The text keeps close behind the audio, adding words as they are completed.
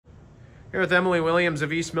Here with Emily Williams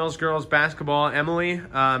of East Mills Girls Basketball. Emily,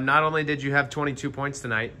 not only did you have 22 points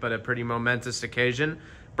tonight, but a pretty momentous occasion.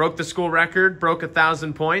 Broke the school record, broke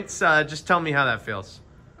 1,000 points. Just tell me how that feels.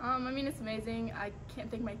 I mean, it's amazing. I can't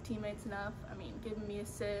thank my teammates enough. I mean, giving me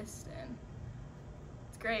assists, and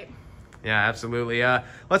it's great. Yeah, absolutely.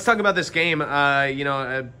 Let's talk about this game.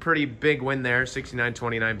 A pretty big win there,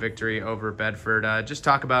 69-29 victory over Bedford. Just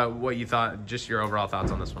talk about what you thought, just your overall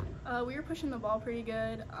thoughts on this one. We were pushing the ball pretty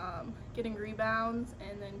good, getting rebounds,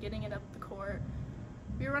 and then getting it up the court.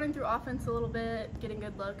 We were running through offense a little bit, getting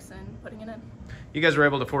good looks, and putting it in. You guys were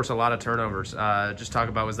able to force a lot of turnovers. Just talk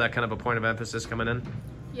about, was that kind of a point of emphasis coming in?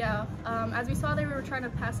 Yeah. As we saw there, we were trying to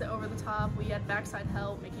pass it over the top. We had backside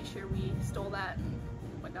help, making sure we stole that and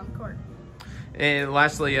went down the court. And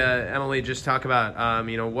lastly, Emily, just talk about,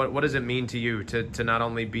 what does it mean to you to not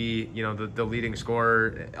only be, the leading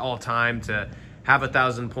scorer all time, to have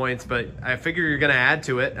 1,000 points, but I figure you're going to add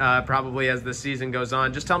to it probably as the season goes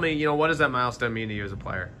on. Just tell me, what does that milestone mean to you as a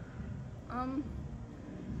player?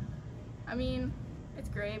 I mean, it's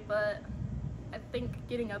great, but I think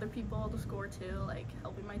getting other people to score too, like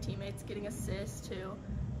helping my teammates, getting assists too,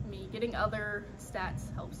 getting other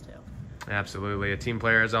stats helps too. Absolutely. A team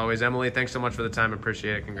player as always. Emily, thanks so much for the time.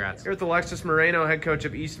 Appreciate it. Congrats. Here with Alexis Moreno, head coach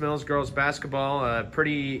of East Mills Girls Basketball.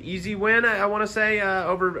 Pretty easy win, I want to say,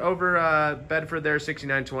 over Bedford there,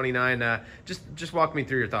 69-29. Just walk me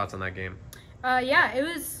through your thoughts on that game. Yeah, it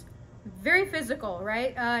was very physical,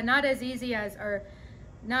 right? Not as easy as, or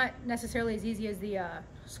not necessarily as easy as the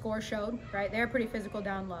score showed, right? They're pretty physical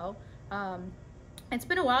down low. It's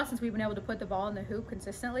been a while since we've been able to put the ball in the hoop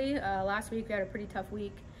consistently. Last week we had a pretty tough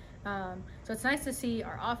week. So it's nice to see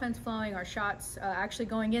our offense flowing, our shots actually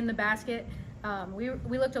going in the basket. We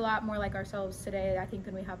looked a lot more like ourselves today, I think,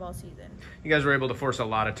 than we have all season. You guys were able to force a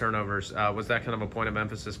lot of turnovers. Was that kind of a point of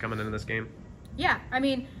emphasis coming into this game? Yeah, I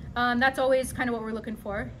mean, that's always kind of what we're looking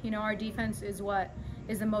for. Our defense is what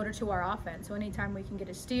is the motor to our offense. So anytime we can get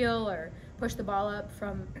a steal or push the ball up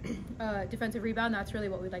from defensive rebound, that's really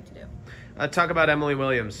what we'd like to do. Talk about Emily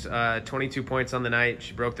Williams. 22 points on the night.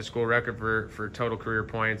 She broke the school record for total career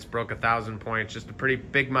points, broke 1,000 points. Just a pretty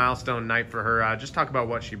big milestone night for her. Just talk about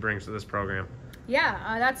what she brings to this program.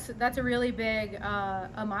 Yeah, that's a really big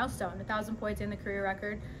a milestone, 1,000 points in the career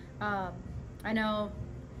record. I know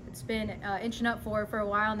it's been inching up for a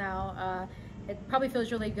while now. It probably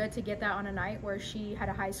feels really good to get that on a night where she had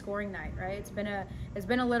a high scoring night, right? It's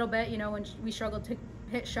been a little bit, when we struggled to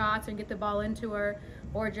hit shots and get the ball into her,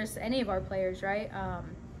 or just any of our players, right?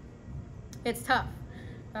 It's tough.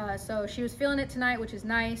 So she was feeling it tonight, which is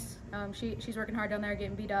nice. She's working hard down there,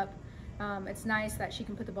 getting beat up. It's nice that she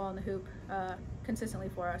can put the ball in the hoop consistently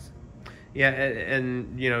for us. Yeah,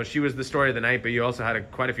 and she was the story of the night, but you also had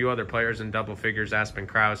quite a few other players in double figures: Aspen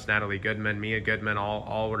Krause, Natalie Goodman, Mia Goodman,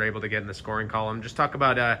 all were able to get in the scoring column. Just talk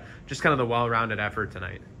about just kind of the well-rounded effort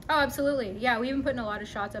tonight. Oh, absolutely. Yeah, we've been putting a lot of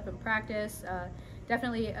shots up in practice.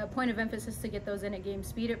 Definitely a point of emphasis to get those in at game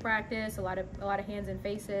speed at practice. A lot of hands and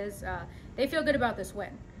faces. They feel good about this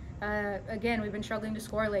win. Again, we've been struggling to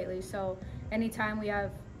score lately, so anytime we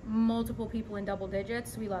have multiple people in double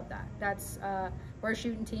digits, we love that. We're a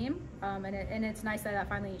shooting team, and it's nice that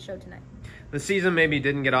finally showed tonight. The season maybe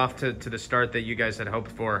didn't get off to the start that you guys had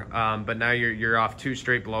hoped for, but now you're off 2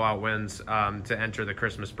 straight blowout wins to enter the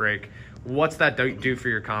Christmas break. What's that do for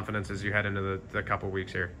your confidence as you head into the couple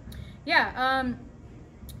weeks here? Yeah,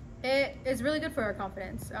 it is really good for our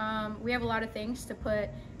confidence. We have a lot of things to put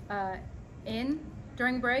in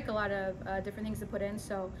during break, a lot of different things to put in,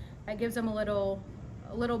 so that gives them a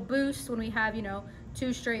little boost when we have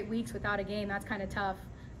 2 straight weeks without a game. That's kind of tough,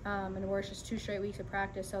 and we're just 2 straight weeks of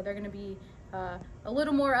practice, so they're going to be a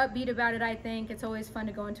little more upbeat about it. I think it's always fun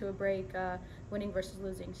to go into a break winning versus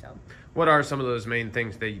losing. So what are some of those main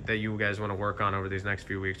things that you guys want to work on over these next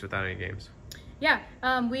few weeks without any games? Yeah,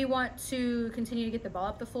 we want to continue to get the ball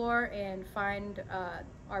up the floor and find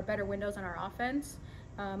our better windows on our offense.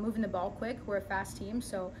 Moving the ball quick, we're a fast team,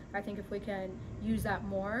 so I think if we can use that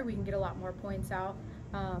more, we can get a lot more points out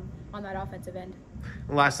on that offensive end.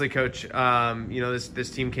 Lastly, Coach,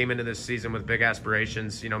 this team came into this season with big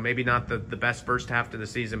aspirations. Maybe not the best first half to the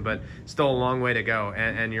season, but still a long way to go,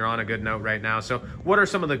 and you're on a good note right now. So what are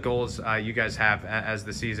some of the goals you guys have as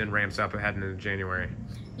the season ramps up heading into January?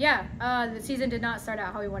 Yeah, the season did not start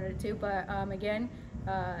out how we wanted it to, but again,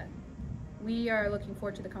 we are looking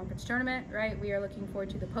forward to the conference tournament, right? We are looking forward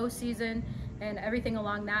to the postseason, and everything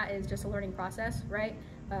along that is just a learning process, right?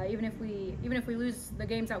 Even if we lose the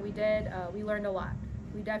games that we did, we learned a lot.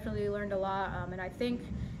 We definitely learned a lot, and I think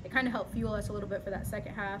it kind of helped fuel us a little bit for that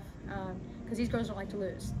second half, because these girls don't like to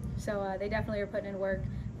lose. So they definitely are putting in work.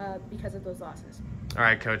 because of those losses. All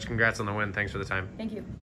right, Coach. Congrats on the win. Thanks for the time. Thank you.